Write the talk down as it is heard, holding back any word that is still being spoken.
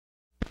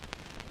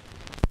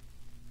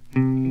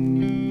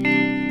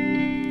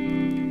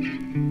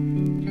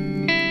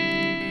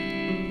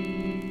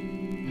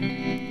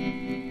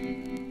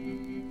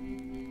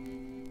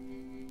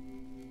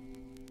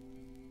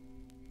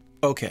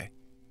Okay,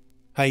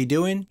 how you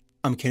doing?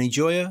 I'm Kenny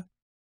Joya.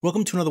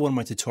 Welcome to another one of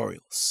my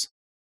tutorials.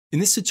 In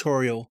this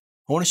tutorial,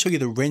 I want to show you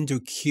the render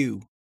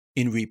queue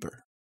in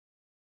Reaper.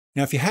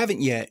 Now, if you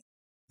haven't yet,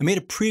 I made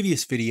a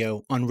previous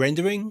video on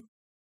rendering,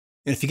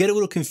 and if you get a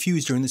little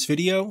confused during this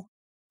video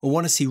or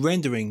want to see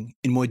rendering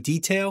in more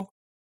detail,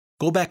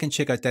 go back and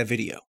check out that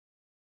video,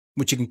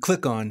 which you can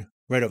click on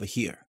right over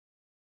here.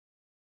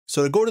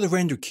 So to go to the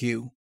render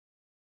queue,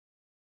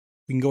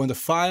 we can go into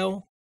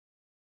File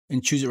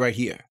and choose it right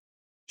here.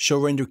 Show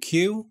render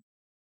queue.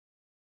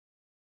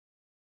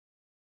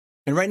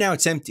 And right now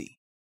it's empty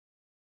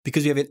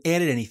because we haven't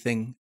added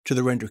anything to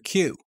the render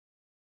queue.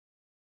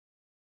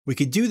 We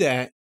could do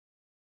that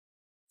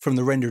from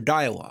the render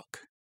dialog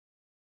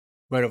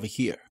right over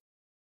here.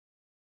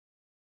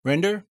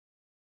 Render.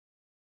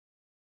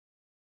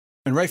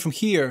 And right from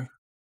here,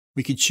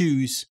 we could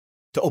choose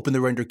to open the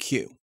render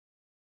queue,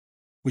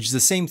 which is the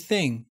same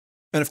thing.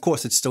 And of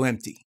course, it's still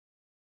empty.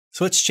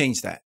 So let's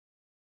change that.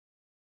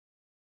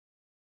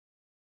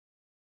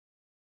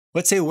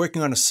 Let's say we're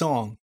working on a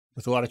song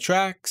with a lot of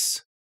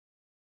tracks,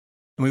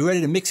 and we're ready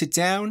to mix it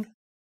down, and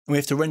we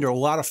have to render a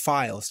lot of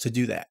files to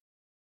do that.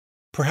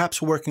 Perhaps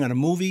we're working on a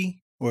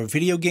movie, or a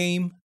video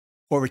game,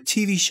 or a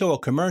TV show or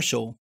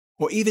commercial,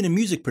 or even a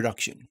music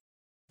production,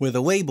 where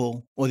the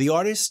label or the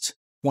artist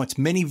wants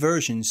many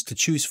versions to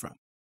choose from.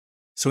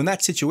 So in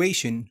that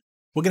situation,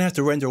 we're going to have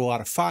to render a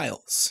lot of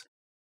files,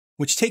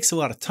 which takes a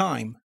lot of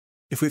time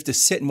if we have to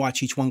sit and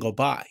watch each one go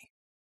by.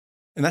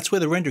 And that's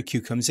where the render queue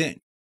comes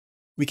in.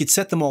 We could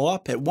set them all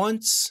up at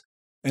once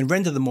and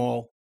render them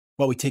all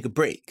while we take a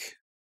break.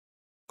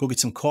 Go get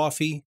some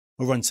coffee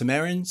or run some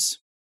errands.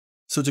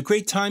 So it's a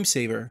great time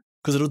saver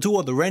because it'll do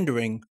all the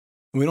rendering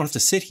and we don't have to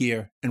sit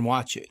here and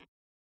watch it.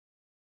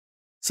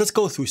 So let's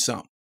go through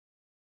some.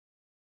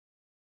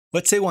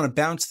 Let's say we want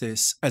to bounce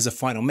this as a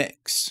final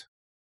mix.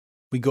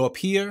 We go up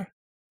here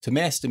to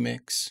Master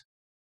Mix,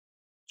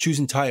 choose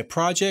Entire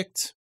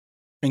Project,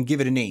 and give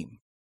it a name.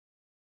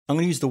 I'm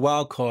going to use the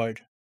wildcard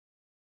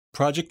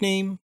project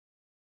name,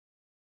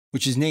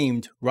 which is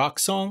named Rock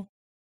Song.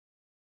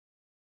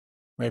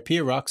 Right up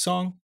here, Rock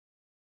Song.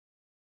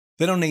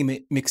 Then I'll name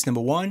it Mix Number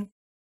 1.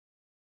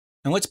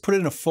 And let's put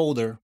it in a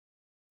folder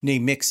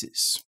named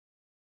Mixes.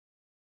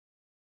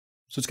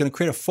 So it's going to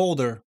create a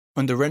folder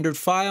under Rendered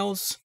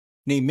Files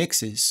named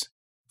Mixes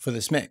for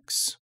this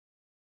mix.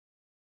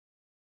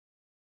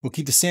 We'll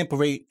keep the sample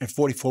rate at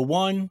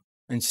 44.1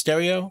 and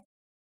stereo.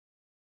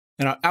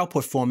 And our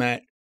output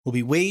format will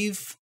be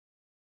WAV,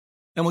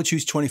 and we'll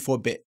choose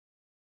 24-bit.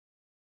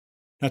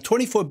 Now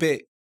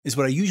 24-bit is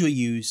what I usually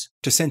use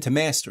to send to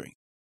mastering.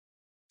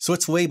 So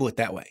let's label it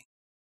that way.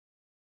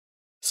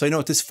 So I know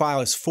what this file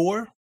is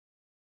for.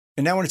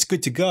 And now when it's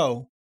good to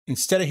go,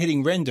 instead of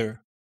hitting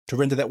render to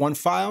render that one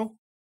file,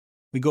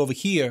 we go over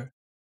here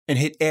and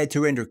hit add to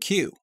render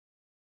queue.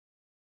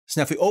 So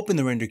now if we open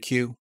the render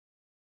queue,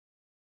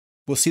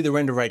 we'll see the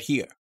render right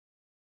here.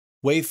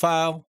 WAV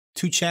file,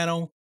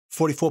 2-channel,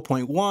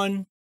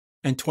 44.1,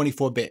 and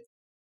 24-bit.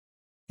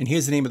 And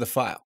here's the name of the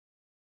file.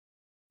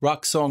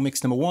 Rock Song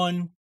Mix Number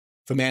 1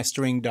 for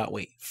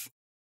mastering.wav.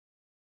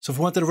 So if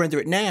we wanted to render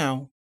it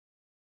now,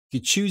 you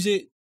choose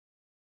it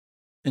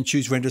and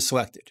choose Render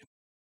Selected.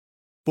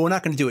 But we're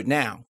not going to do it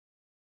now.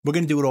 We're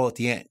going to do it all at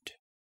the end.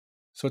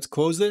 So let's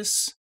close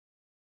this.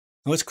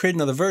 And let's create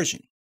another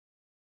version.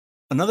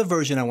 Another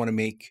version I want to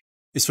make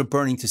is for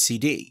burning to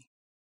CD.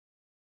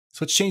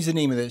 So let's change the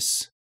name of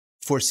this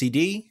for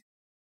CD.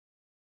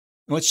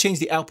 And let's change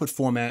the output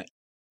format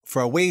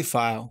for our WAV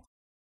file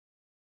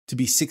to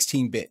be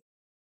 16-bit.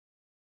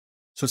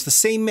 So it's the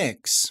same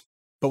mix,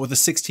 but with a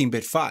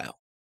 16-bit file.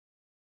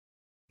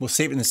 We'll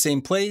save it in the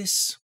same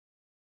place.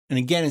 And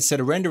again, instead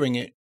of rendering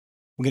it,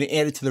 we're going to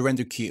add it to the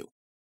render queue.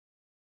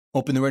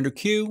 Open the render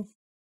queue,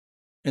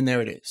 and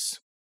there it is.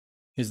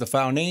 Here's the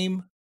file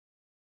name,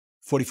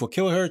 44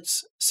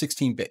 kilohertz,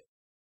 16-bit.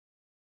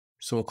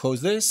 So we'll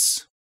close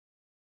this.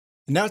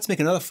 And now let's make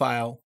another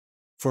file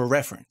for a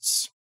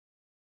reference.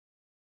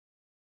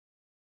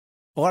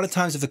 A lot of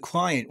times if the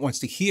client wants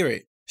to hear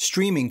it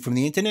streaming from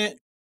the internet,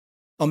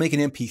 I'll make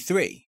an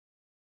MP3.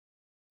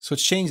 So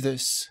let's change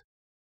this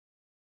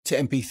to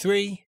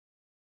MP3. And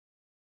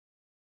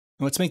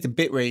let's make the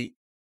bitrate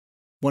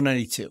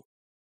 192,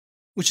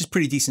 which is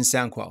pretty decent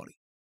sound quality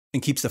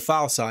and keeps the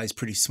file size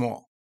pretty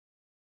small.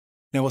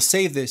 Now we'll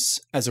save this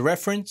as a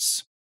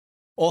reference,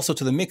 also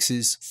to the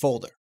mixes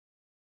folder.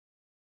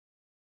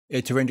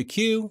 Add to render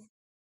queue,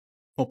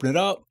 open it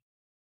up,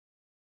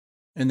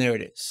 and there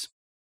it is.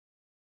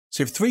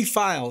 So you have 3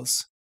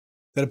 files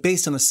that are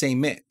based on the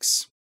same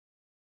mix.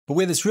 But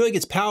where this really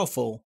gets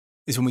powerful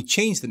is when we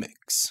change the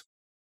mix.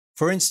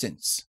 For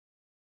instance,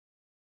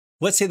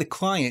 let's say the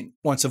client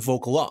wants a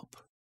vocal up.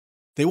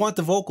 They want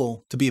the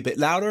vocal to be a bit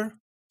louder,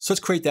 so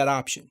let's create that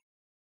option.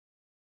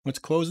 Let's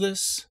close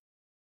this.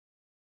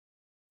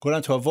 Go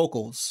down to our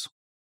vocals.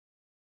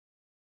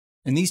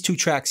 And these 2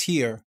 tracks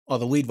here are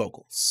the lead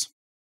vocals.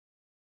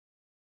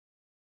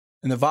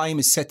 And the volume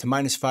is set to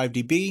 -5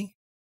 dB.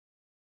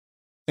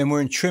 And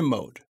we're in trim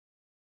mode.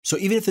 So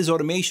even if there's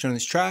automation on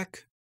this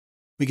track,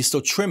 we can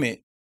still trim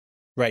it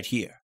right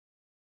here.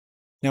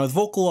 Now with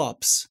vocal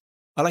ups,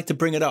 I like to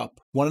bring it up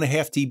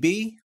 1.5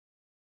 dB.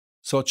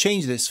 So I'll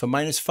change this from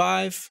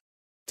 -5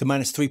 to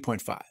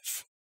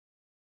 -3.5.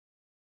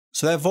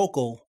 So that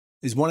vocal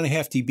is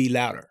 1.5 dB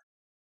louder.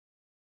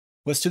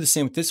 Let's do the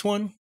same with this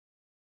one.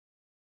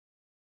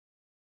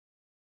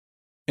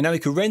 And now we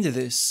can render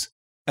this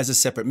as a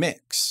separate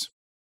mix.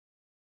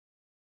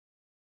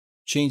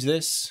 Change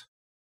this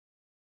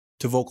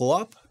to vocal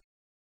up.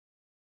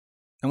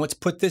 And let's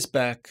put this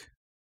back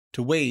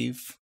to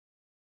wave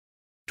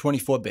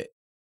 24-bit.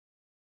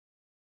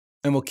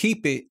 And we'll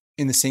keep it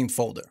in the same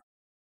folder.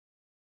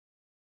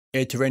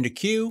 Add to render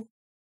queue.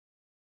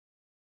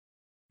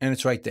 And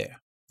it's right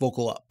there,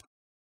 vocal up.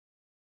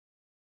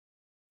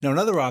 Now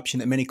another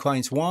option that many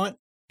clients want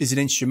is an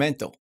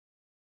instrumental.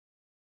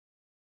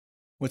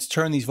 Let's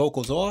turn these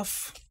vocals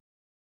off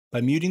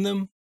by muting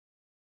them.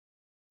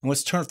 And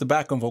let's turn off the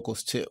background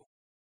vocals too.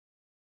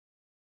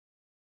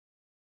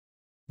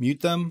 Mute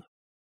them.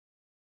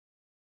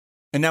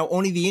 And now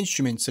only the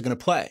instruments are going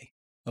to play.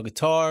 Our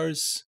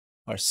guitars,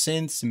 our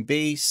synths and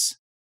bass,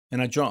 and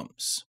our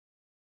drums.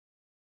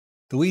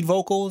 The lead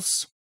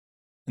vocals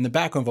and the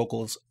background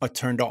vocals are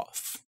turned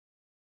off.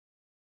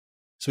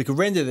 So we can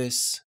render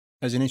this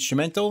as an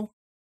instrumental.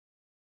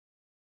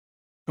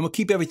 And we'll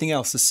keep everything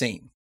else the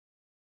same.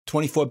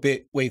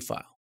 24-bit WAV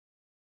file.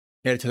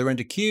 Add it to the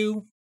render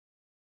queue.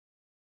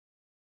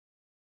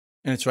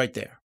 And it's right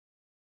there.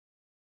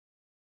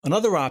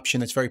 Another option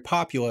that's very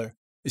popular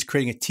is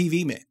creating a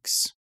TV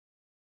mix.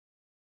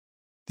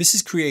 This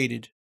is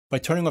created by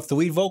turning off the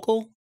lead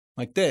vocal,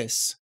 like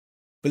this,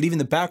 but leaving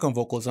the background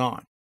vocals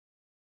on.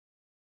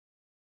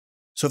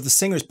 So if the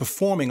singer is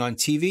performing on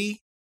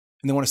TV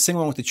and they want to sing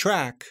along with the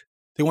track,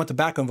 they want the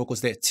background vocals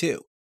there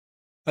too.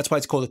 That's why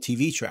it's called a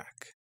TV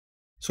track.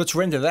 So let's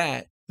render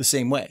that the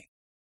same way.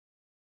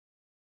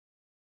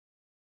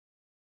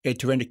 Add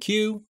to render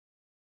queue.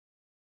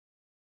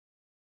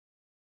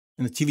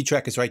 And the TV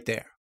track is right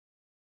there.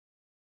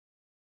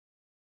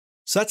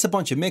 So that's a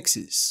bunch of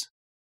mixes.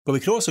 But we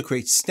could also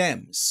create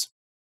stems.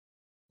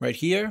 Right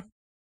here,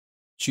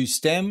 choose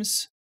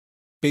stems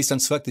based on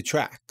selected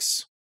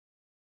tracks.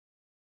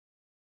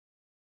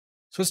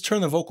 So let's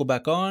turn the vocal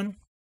back on.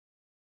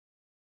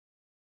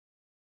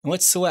 And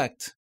let's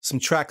select some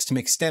tracks to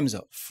make stems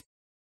of.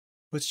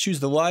 Let's choose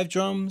the live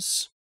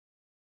drums,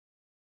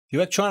 the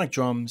electronic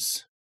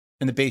drums,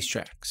 and the bass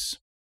tracks.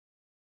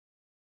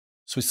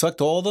 So we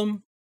select all of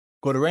them,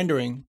 go to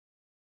rendering,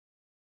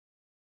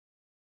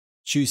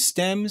 choose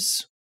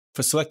stems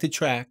for selected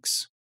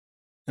tracks,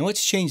 and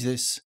let's change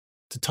this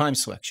to time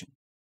selection.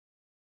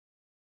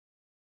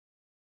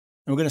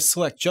 And we're going to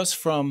select just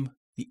from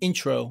the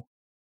intro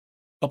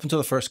up until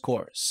the first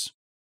chorus.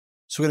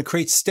 So we're going to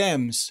create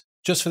stems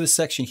just for this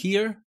section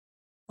here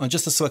on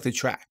just the selected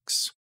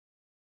tracks.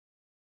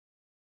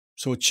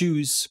 So we'll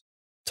choose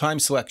time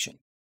selection.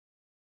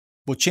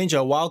 We'll change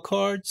our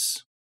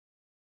wildcards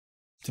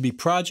to be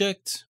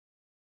project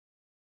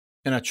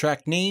and our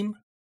track name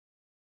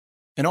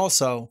and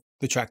also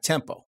the track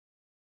tempo.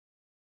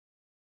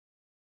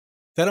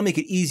 That'll make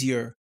it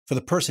easier for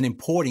the person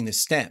importing the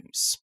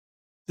stems.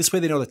 This way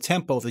they know the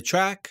tempo of the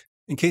track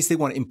in case they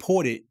want to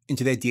import it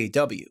into their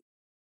DAW.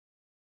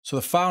 So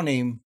the file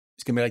name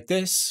is going to be like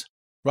this: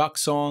 rock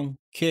song,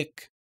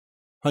 kick,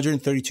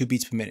 132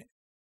 beats per minute.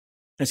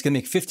 And it's going to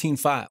make 15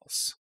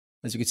 files,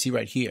 as you can see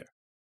right here.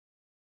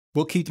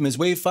 We'll keep them as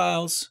WAV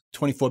files,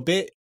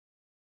 24-bit,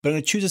 but I'm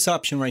going to choose this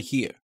option right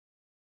here.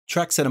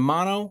 Tracks that are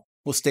mono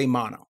will stay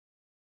mono,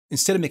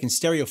 instead of making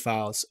stereo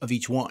files of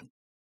each one.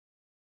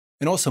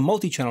 And also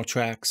multi-channel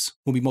tracks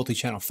will be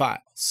multi-channel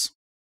files.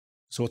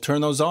 So we'll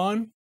turn those on,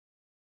 and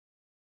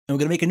we're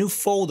going to make a new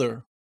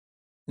folder,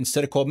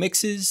 instead of called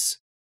mixes,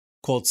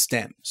 called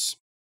stems.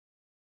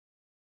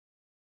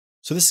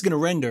 So this is going to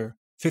render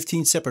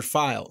 15 separate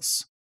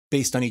files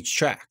based on each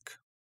track.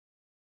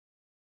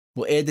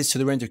 We'll add this to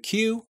the render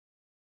queue,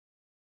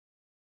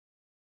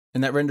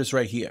 and that renders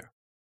right here.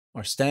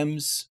 Our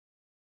stems,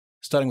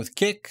 starting with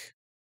kick,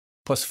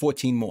 plus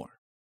 14 more.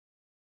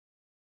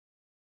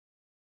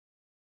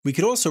 We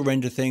could also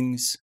render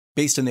things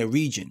based on their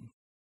region.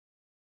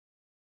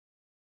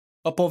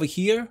 Up over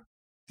here,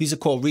 these are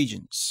called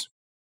regions.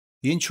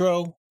 The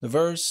intro, the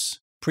verse,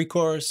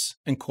 pre-chorus,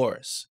 and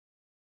chorus.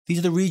 These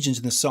are the regions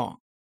in the song.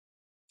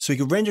 So we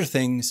can render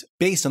things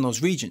based on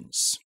those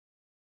regions.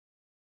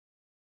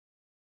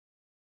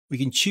 We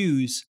can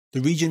choose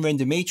the region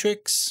render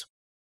matrix,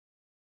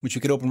 which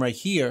we could open right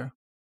here.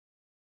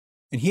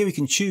 And here we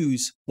can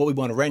choose what we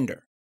want to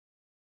render.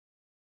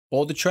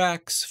 All the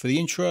tracks for the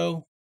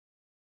intro,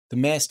 the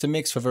master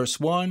mix for verse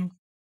 1,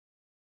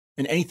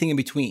 and anything in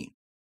between.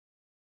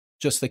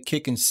 Just the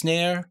kick and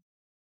snare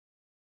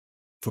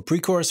for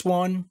pre-chorus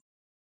 1.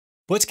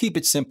 But let's keep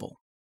it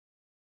simple.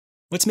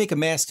 Let's make a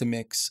master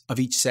mix of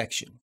each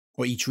section,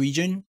 or each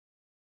region.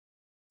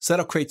 So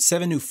that'll create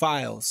 7 new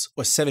files,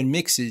 or 7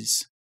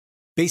 mixes,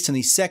 based on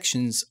these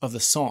sections of the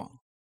song.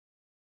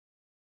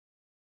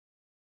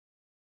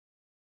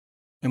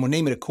 And we'll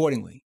name it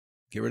accordingly.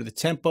 Get rid of the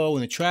tempo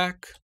and the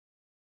track.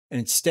 and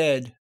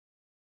instead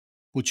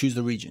we'll choose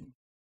the region.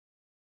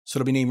 So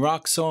it'll be named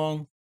Rock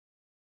Song,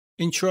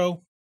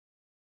 Intro,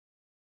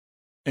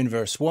 and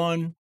Verse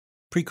 1,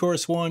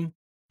 Pre-Chorus 1,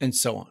 and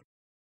so on.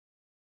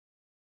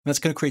 That's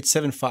going to create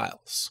 7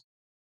 files.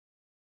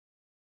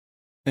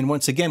 And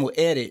once again, we'll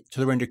add it to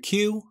the render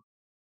queue.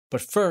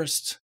 But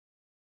first,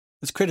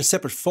 let's create a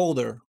separate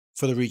folder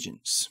for the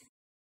regions.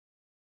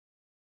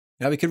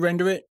 Now we could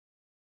render it.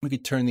 We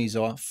could turn these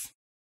off.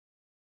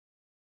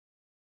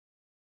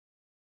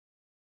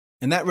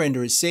 And that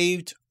render is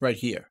saved right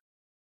here.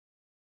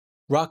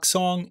 Rock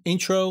Song,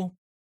 Intro,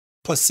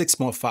 plus 6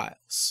 more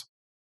files.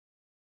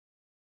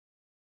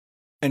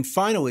 And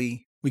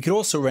finally, we could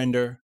also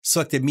render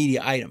selected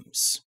media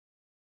items.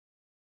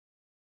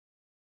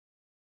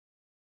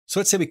 So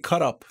let's say we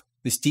cut up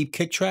this deep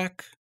kick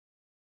track.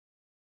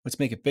 Let's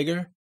make it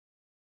bigger.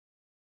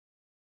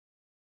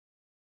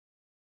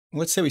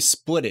 Let's say we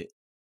split it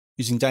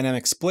using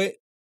dynamic split.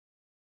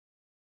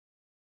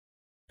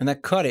 And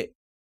that cut it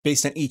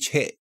based on each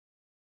hit.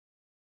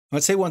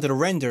 Let's say we wanted to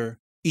render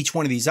each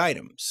one of these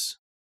items.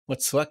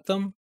 Let's select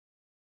them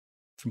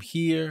from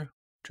here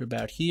to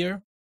about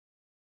here.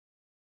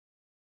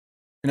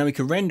 And now we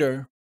can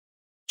render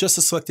just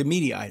the selected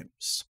media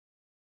items.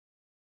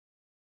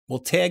 We'll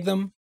tag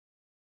them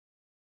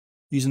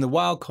using the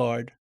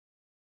wildcard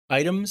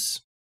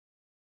items,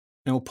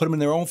 and we'll put them in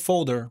their own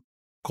folder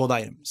called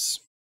items.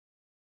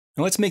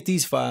 And let's make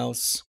these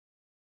files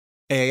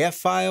AAF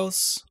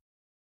files,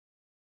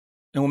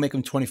 and we'll make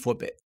them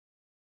 24-bit.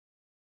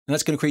 And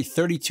that's going to create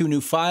 32 new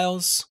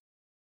files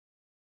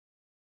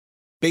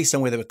based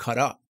on where they were cut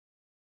up.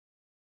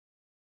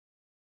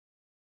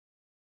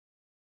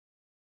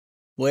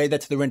 We'll add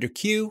that to the render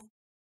queue,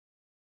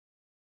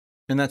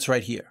 and that's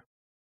right here.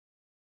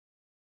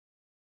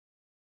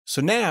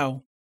 So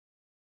now,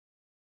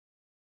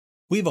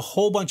 we have a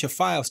whole bunch of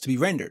files to be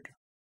rendered.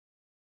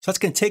 So that's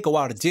going to take a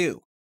while to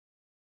do.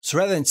 So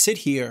rather than sit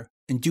here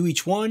and do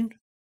each one,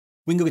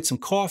 we can go get some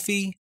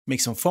coffee,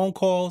 make some phone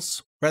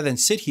calls, rather than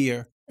sit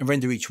here and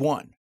render each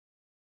one.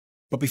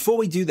 But before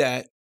we do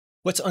that,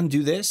 let's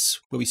undo this,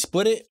 where we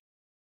split it.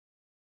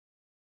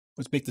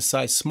 Let's make the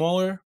size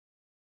smaller.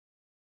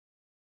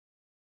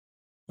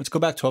 Let's go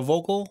back to our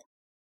vocal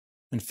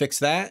and fix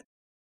that.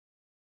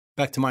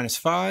 Back to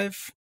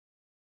 -5.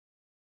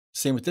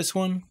 Same with this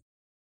one.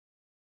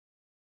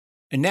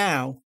 And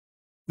now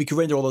we can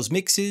render all those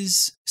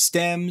mixes,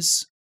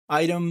 stems,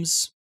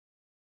 items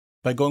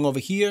by going over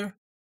here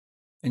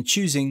and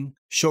choosing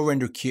Show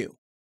Render Queue.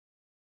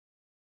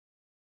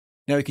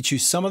 Now we can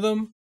choose some of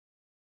them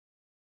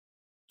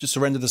just to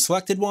render the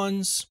selected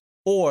ones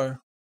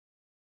or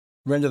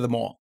render them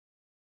all.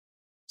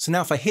 So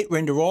now if I hit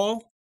Render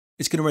All,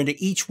 it's going to render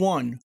each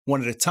one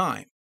at a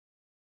time.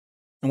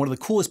 And one of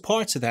the coolest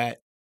parts of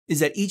that is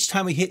that each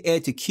time we hit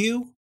Add to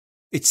Queue,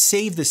 it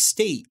saved the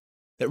state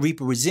that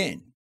Reaper was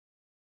in.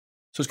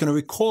 So it's going to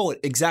recall it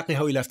exactly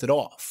how we left it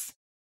off.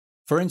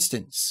 For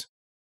instance,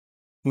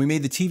 when we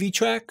made the TV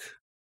track,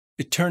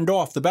 it turned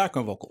off the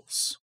background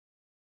vocals.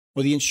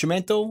 Or the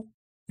instrumental,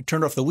 it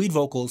turned off the lead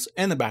vocals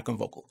and the background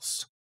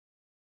vocals.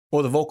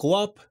 Or the vocal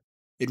up,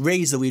 it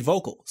raised the lead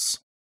vocals.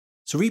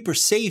 So Reaper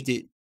saved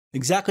it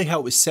exactly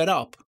how it was set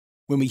up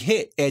when we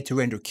hit Add to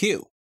Render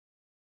Queue.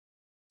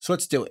 So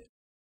let's do it.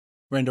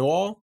 Render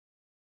all.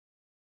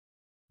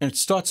 And it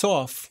starts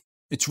off,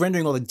 it's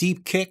rendering all the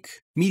deep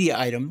kick media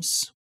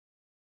items.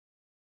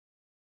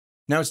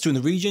 Now it's doing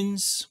the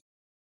regions.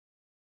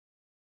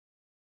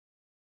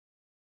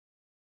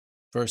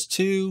 Verse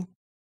 2,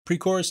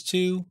 pre-chorus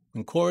 2,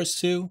 and chorus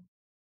 2.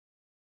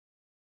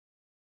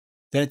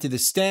 Then it did the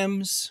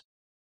stems.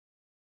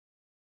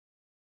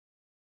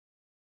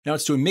 Now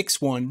it's doing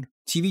mix 1,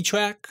 TV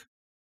track.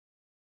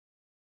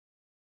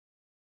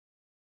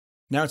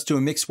 Now it's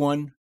doing mix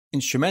 1,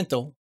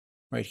 instrumental,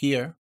 right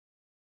here.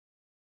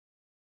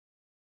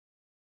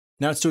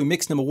 Now it's doing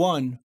mix number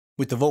 1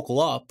 with the vocal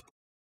up.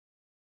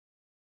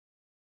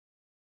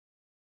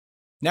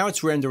 Now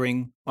it's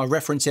rendering our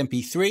reference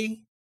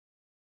MP3.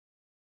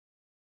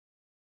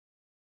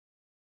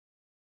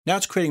 Now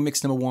it's creating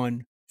mix number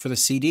 1 for the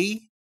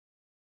CD.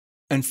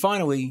 And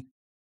finally,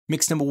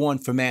 mix number 1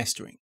 for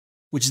mastering,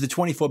 which is the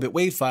 24-bit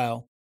WAV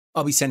file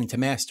I'll be sending to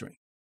mastering.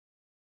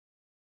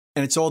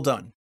 And it's all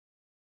done.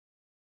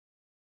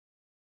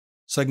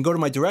 So I can go to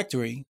my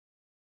directory,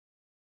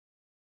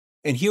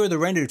 and here are the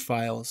rendered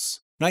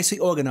files, nicely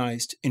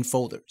organized in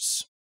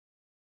folders.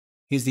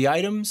 Here's the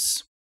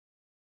items,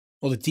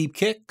 all the deep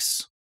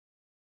kicks,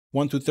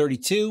 1 through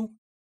 32,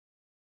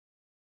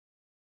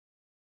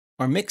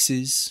 our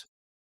mixes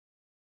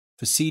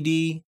for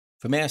CD,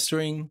 for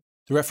mastering,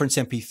 the reference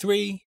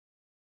MP3,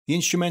 the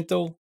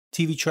instrumental,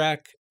 TV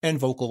track, and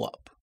vocal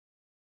up.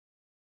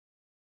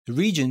 The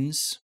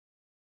regions,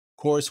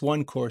 chorus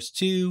 1, chorus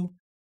 2,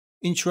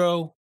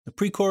 intro, the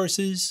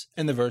pre-choruses,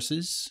 and the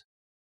verses.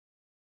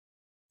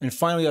 And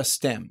finally our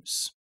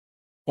stems,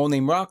 all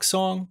named Rock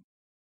Song,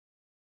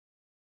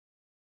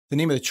 the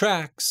name of the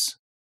tracks,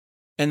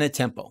 and their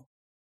tempo.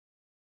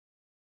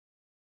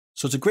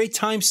 So it's a great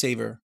time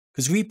saver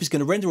because Reaper is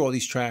going to render all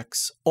these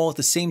tracks all at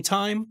the same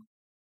time,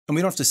 and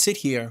we don't have to sit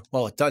here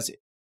while it does it.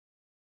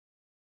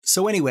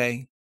 So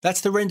anyway,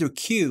 that's the render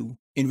queue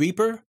in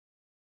Reaper.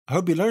 I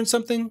hope you learned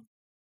something,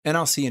 and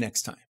I'll see you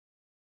next time.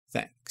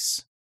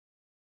 Thanks.